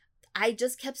like, I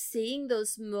just kept seeing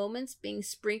those moments being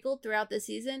sprinkled throughout the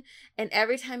season, and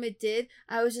every time it did,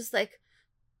 I was just like,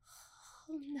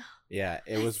 Oh no. Yeah,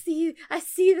 it was. I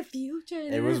see the future.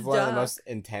 It was one of the most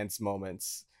intense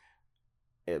moments.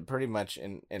 Pretty much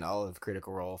in all of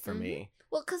Critical Role for me.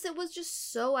 Well, because it was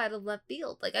just so out of left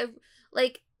field.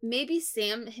 Maybe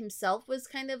Sam himself was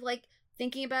kind of like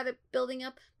thinking about it building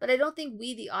up, but I don't think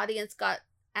we, the audience, got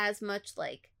as much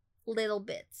like little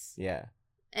bits. Yeah.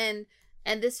 And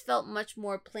this felt much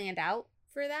more planned out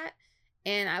for that,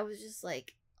 and I was just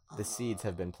like, the seeds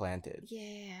have been planted.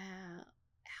 Yeah.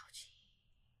 Ouchie.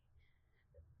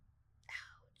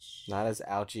 Ouch. Not as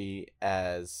ouchy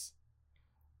as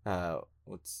blanking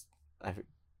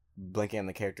on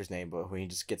the character's name, but when he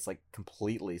just gets like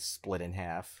completely split in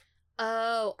half.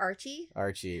 Oh, Archie?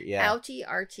 Archie, yeah. Ouchie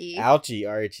Archie. Ouchie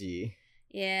Archie.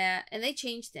 Yeah, and they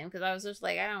changed him because I was just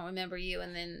like, I don't remember you,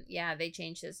 and then yeah, they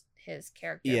changed his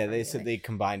character. Yeah, they said they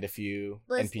combined a few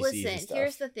NPCs listen, and stuff.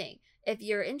 Here's the thing: if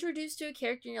you're introduced to a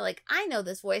character and you're like, I know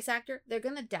this voice actor, they're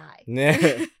gonna die.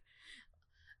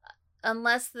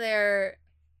 Unless they're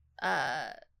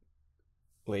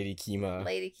Lady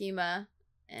Kima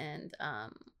and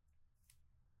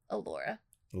Allura.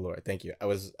 Allura, thank you. I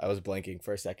was blanking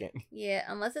for a second. Yeah,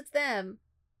 unless it's them,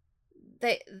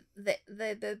 they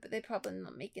probably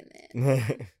not making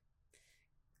it.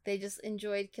 They just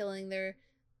enjoyed killing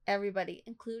everybody,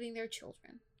 including their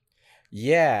children.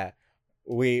 Yeah,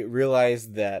 we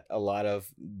realized that a lot of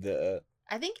the.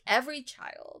 I think every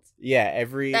child. Yeah,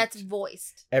 that's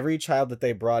voiced. Every child that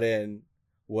they brought in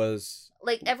was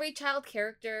like every child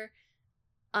character,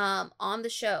 on the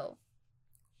show,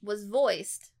 was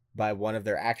voiced by one of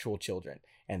their actual children,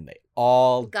 and they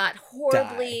all got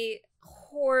horribly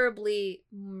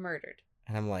murdered.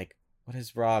 And I'm like, what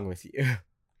is wrong with you?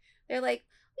 They're like,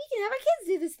 we can have our kids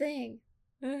do this thing.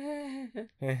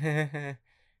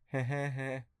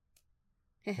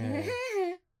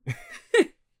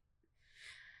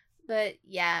 But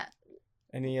yeah.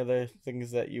 Any other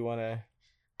things that you want to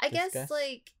discuss? Guess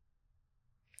like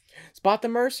Spot the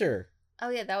Mercer. Oh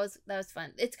yeah, that was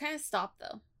fun. It's kind of stopped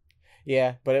though.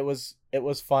 Yeah, but it was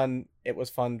fun. It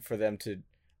was fun for them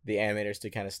the animators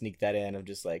to kind of sneak that in of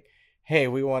just like, hey,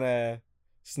 we want to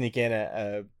sneak in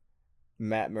a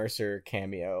Matt Mercer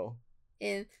cameo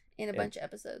in a bunch of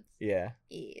episodes. Yeah,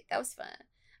 that was fun.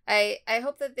 I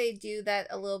hope that they do that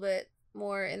a little bit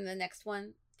more in the next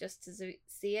one, just to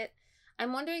see it.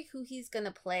 I'm wondering who he's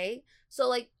gonna play. So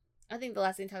like, I think the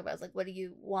last thing to talk about is like, what do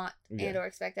you want and or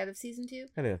expect out of season 2?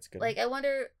 I think that's good. Like, I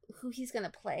wonder who he's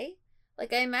gonna play.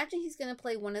 Like, I imagine he's gonna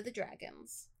play one of the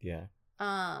dragons. Yeah.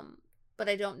 But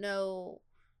I don't know.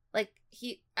 Like,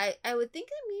 I would think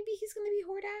that maybe he's gonna be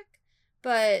Hordak,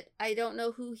 but I don't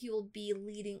know who he will be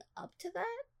leading up to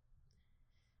that.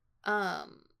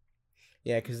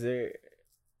 Yeah, because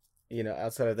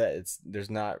outside of that, there's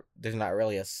not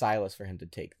really a Silas for him to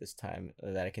take this time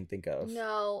that I can think of.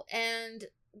 No, and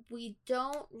we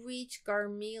don't reach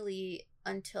Garmelie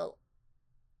until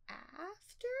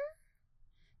after,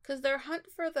 because their hunt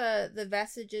for the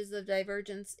vestiges of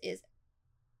Divergence is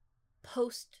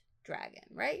post Dragon,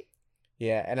 right?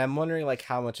 Yeah, and I'm wondering like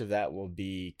how much of that will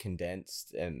be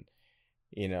condensed, and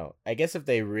I guess if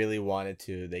they really wanted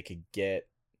to,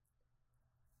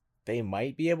 they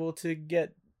might be able to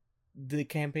get the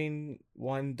campaign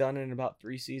one done in about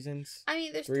 3 seasons. I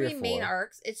mean, there's 3 main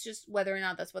arcs. It's just whether or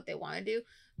not that's what they want to do.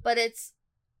 But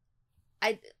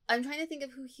I'm trying to think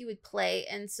of who he would play,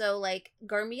 and so like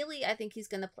Garmelie, I think he's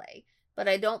gonna play, but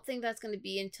I don't think that's gonna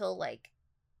be until like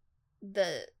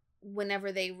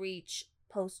whenever they reach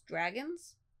post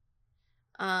Dragons.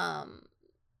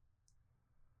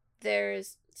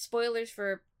 There's spoilers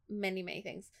for many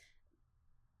things.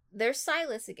 There's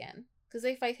Silas again, because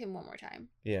they fight him one more time.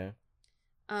 Yeah.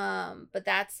 But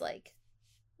that's like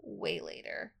way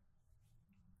later.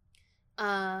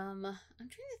 I'm trying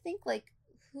to think like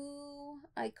who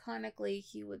iconically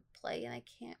he would play, and I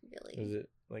can't really. Is it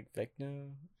like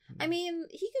Vecna? I mean,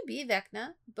 he could be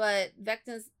Vecna, but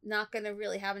Vecna's not gonna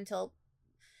really have until.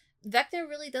 Vecna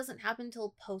really doesn't happen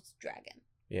until post Dragon.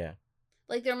 Yeah.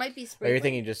 Like there might be. Are you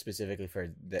thinking just specifically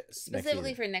for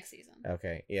for next season?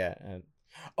 Okay. Yeah.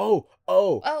 Oh!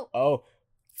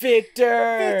 Victor!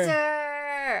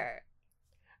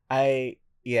 I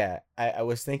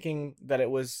was thinking that it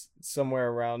was somewhere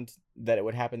around that it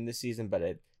would happen this season, but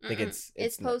I think it's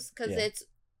post, because it's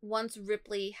once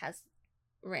Ripley has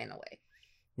ran away.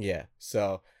 Yeah.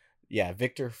 So, yeah,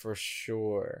 Victor for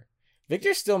sure.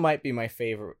 Victor still might be my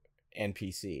favorite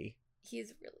NPC.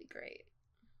 He's really great.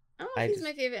 I don't know if he's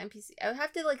my favorite NPC. I would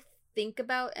have to like think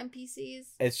about NPCs.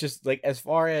 It's just like as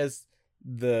far as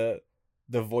the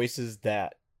voices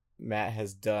that Matt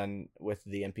has done with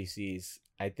the NPCs,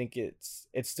 I think it's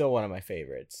still one of my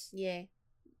favorites. Yeah,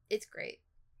 it's great.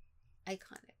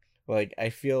 iconic. Like, I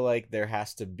feel like there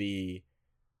has to be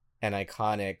an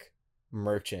iconic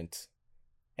merchant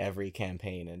every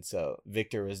campaign, and so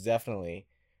Victor was definitely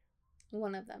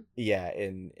one of them. Yeah,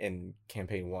 in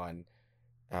campaign 1,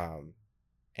 and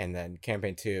then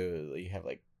campaign 2 you have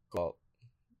like Cobalt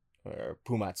or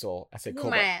Pumat Soul. I said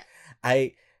Cobalt.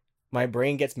 My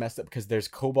brain gets messed up because there's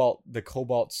the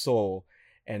Cobalt Soul,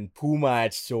 and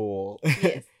Pumat Soul.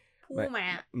 Yes,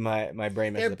 Pumat. My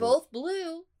brain messes They're up. both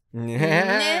blue. But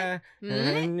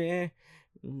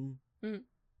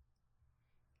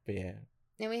yeah.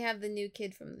 And we have the new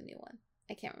kid from the new one.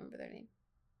 I can't remember their name.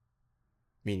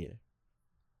 Me neither.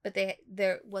 But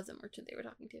there was a merchant they were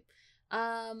talking to.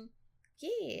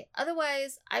 Yeah.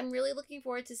 Otherwise, I'm really looking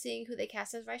forward to seeing who they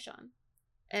cast as Raishan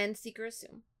and Seeker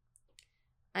Assume.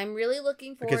 I'm really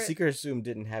looking forward because Seeker Assume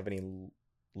didn't have any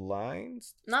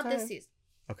lines. Not this season.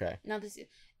 Okay. Not this season.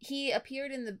 He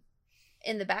appeared in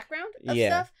the background of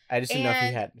stuff. I just didn't know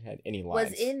if he had any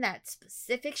lines. Was in that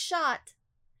specific shot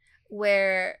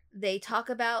where they talk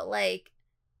about like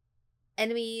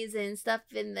enemies and stuff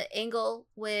in the angle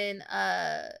when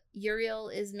Uriel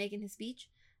is making his speech.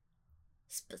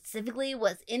 Specifically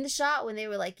was in the shot when they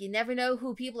were like, you never know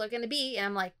who people are going to be. And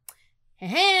I'm like,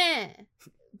 heh.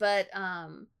 But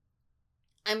I'm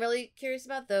really curious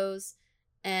about those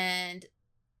and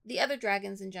the other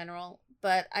dragons in general.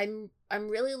 But I'm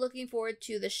really looking forward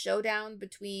to the showdown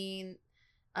between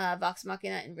Vox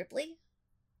Machina and Ripley.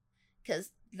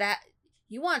 Because that,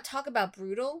 you want to talk about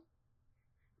brutal?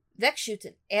 Vex shoots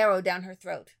an arrow down her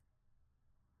throat.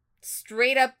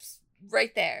 Straight up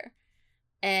right there.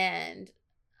 And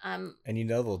you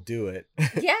know they'll do it.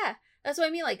 Yeah. That's what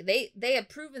I mean. Like they have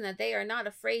proven that they are not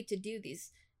afraid to do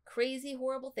these crazy,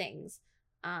 horrible things.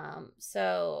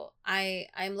 So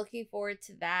I'm looking forward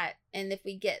to that. And if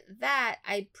we get that,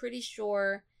 I'm pretty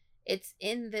sure it's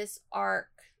in this arc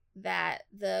that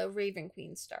the Raven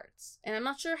Queen starts. And I'm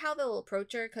not sure how they'll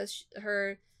approach her because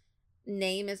her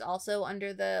name is also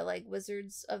under the like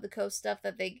Wizards of the Coast stuff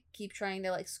that they keep trying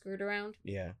to like skirt around.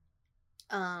 Yeah.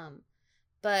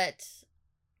 But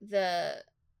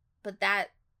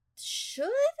that should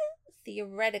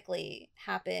theoretically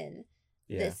happen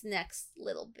this next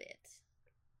little bit.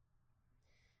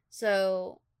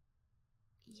 So,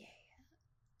 yeah.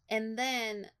 And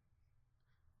then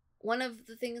one of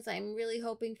the things I'm really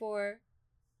hoping for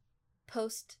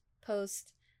post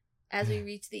as we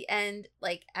reach the end,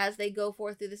 like as they go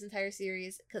forth through this entire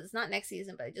series, because it's not next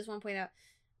season, but I just want to point out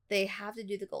they have to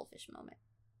do the goldfish moment.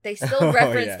 They still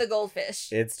reference the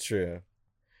goldfish. It's true.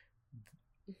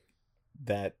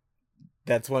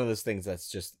 That's one of those things that's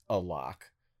just a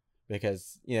lock,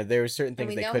 because there were certain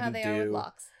things they couldn't do. Are with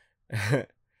locks.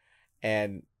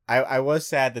 And I was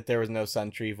sad that there was no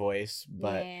Suntree voice,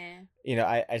 but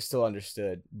I still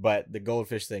understood. But the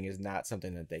goldfish thing is not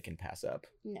something that they can pass up.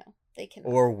 No, they cannot.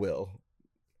 Or will.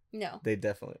 No, they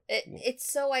definitely.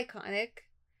 It's so iconic.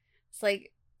 It's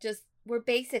like just we're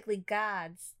basically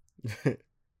gods.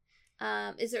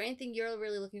 Is there anything you're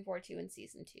really looking forward to in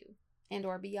season 2 and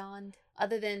or beyond,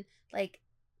 other than like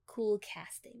cool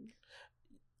casting?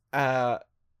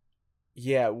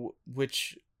 Yeah,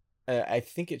 which I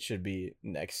think it should be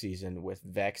next season with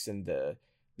Vex and the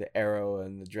arrow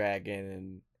and the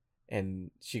dragon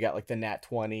and she got like the nat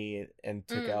 20 and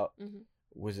took out. Mm-hmm.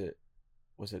 Was it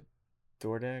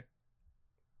Thordek?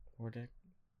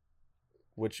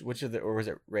 Which of the, or was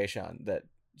it Raishan that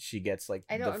she gets like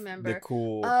I don't remember the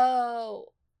cool? Oh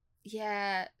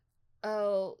yeah.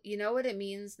 Oh, you know what it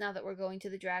means now that we're going to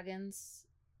the dragons?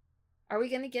 Are we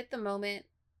gonna get the moment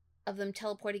of them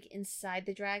teleporting inside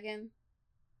the dragon?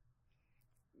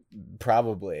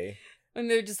 Probably. When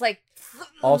they're just like.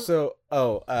 Also,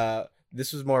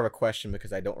 this was more of a question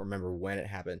because I don't remember when it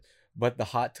happened. But the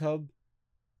hot tub.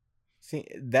 See,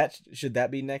 should that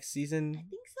be next season?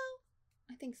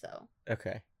 I think so.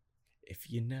 Okay. If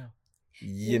you know.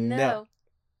 You know.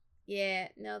 Yeah,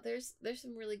 no, there's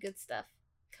some really good stuff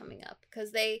coming up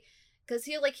because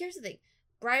here's the thing,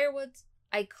 Briarwood's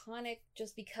iconic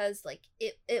just because like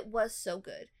it was so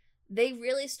good. They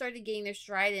really started getting their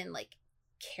stride in like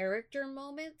character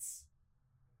moments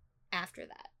after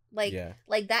that.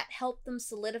 Like that helped them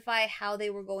solidify how they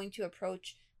were going to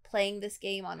approach playing this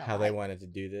game on how they wanted to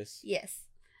do this. Yes,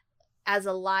 as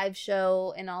a live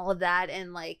show and all of that,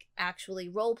 and like actually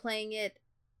role playing it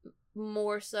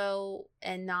more so,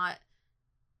 and not,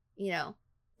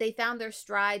 they found their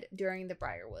stride during the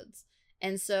Briarwoods,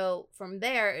 and so from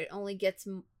there it only gets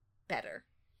better.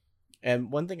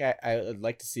 And one thing I would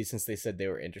like to see, since they said they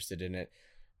were interested in it,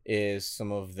 is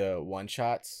some of the one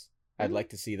shots. I'd Mhm. like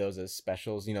to see those as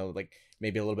specials, like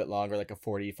maybe a little bit longer, like a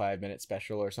 45-minute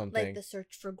special or something. Like the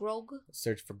search for Grog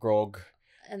Search for Grog,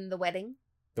 and the wedding,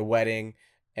 the wedding,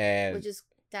 and which is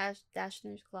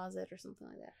Dashner's closet or something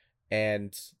like that.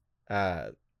 and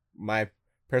my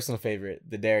personal favorite,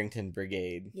 the Darrington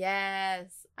Brigade.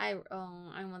 Yes, I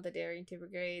want the Darrington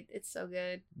Brigade. It's so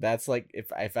good. That's like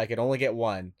if I could only get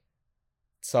one.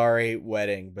 Sorry,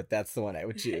 wedding, but that's the one I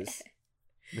would choose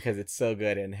because it's so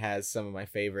good and has some of my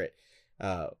favorite.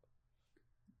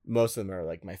 Most of them are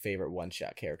like my favorite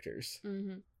one-shot characters.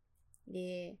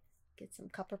 Yeah, get some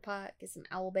Copperpot, get some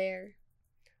Owlbear.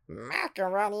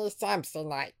 Macaroni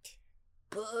Samsonite.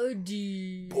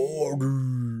 Buddy.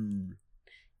 Buddy.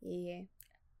 Yeah.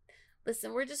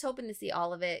 Listen, we're just hoping to see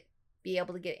all of it be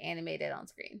able to get animated on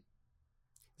screen.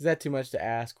 Is that too much to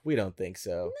ask? We don't think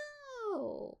so.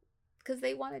 No, because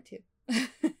they wanted to.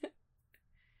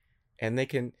 And they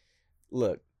can,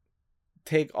 look,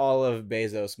 take all of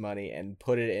Bezos' money and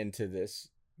put it into this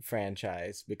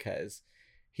franchise because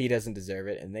he doesn't deserve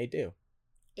it, and they do.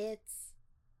 It's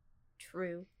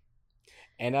true.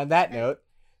 And on that note,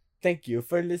 thank you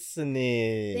for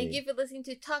listening. Thank you for listening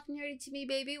to Talk Nerdy to Me,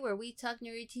 baby, where we talk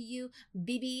nerdy to you,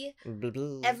 BB,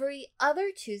 every other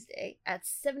Tuesday at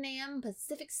 7 a.m.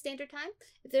 Pacific Standard Time.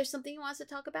 If there's something you want us to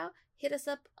talk about, hit us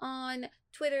up on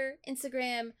Twitter,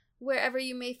 Instagram, wherever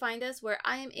you may find us, where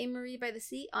I am A-Marie by the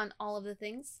Sea on all of the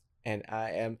things. And I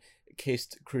am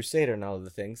Cased Crusader and all of the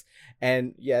things.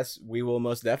 And yes, we will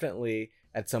most definitely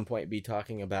at some point be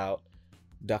talking about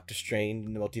Doctor Strange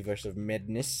in the Multiverse of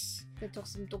Madness. We're talk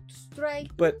some Doctor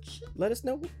Strange. But let us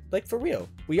know, like, for real.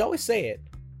 We always say it,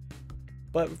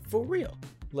 but for real,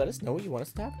 let us know what you want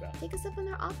us to talk about. Take us up on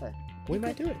our offer. We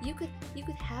might do it. You could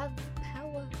have the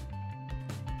power.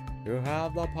 You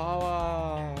have the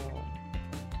power.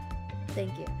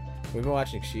 Thank you. We've been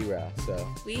watching She-Ra, so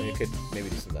we could maybe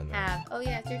do something like Have. Oh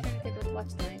yeah, it's your turn to pick what to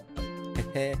watch tonight.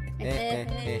 that.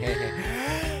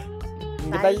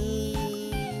 Bye.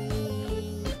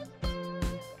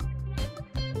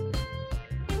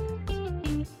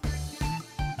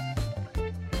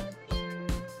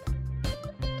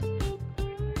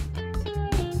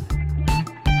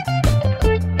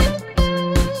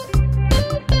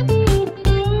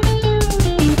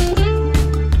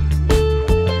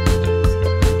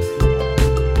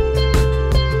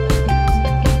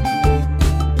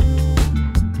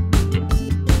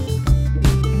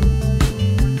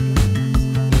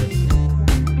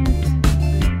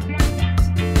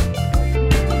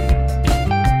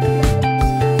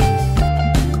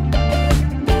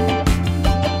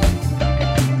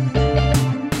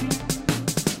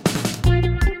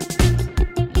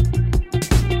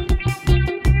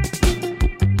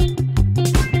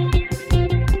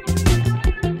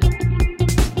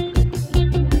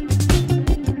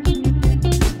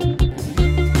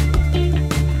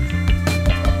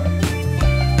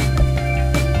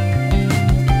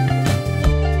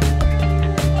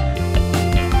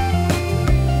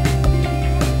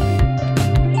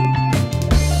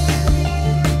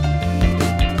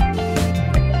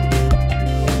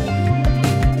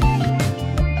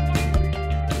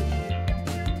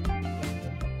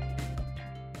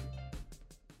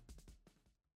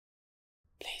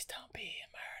 Please don't be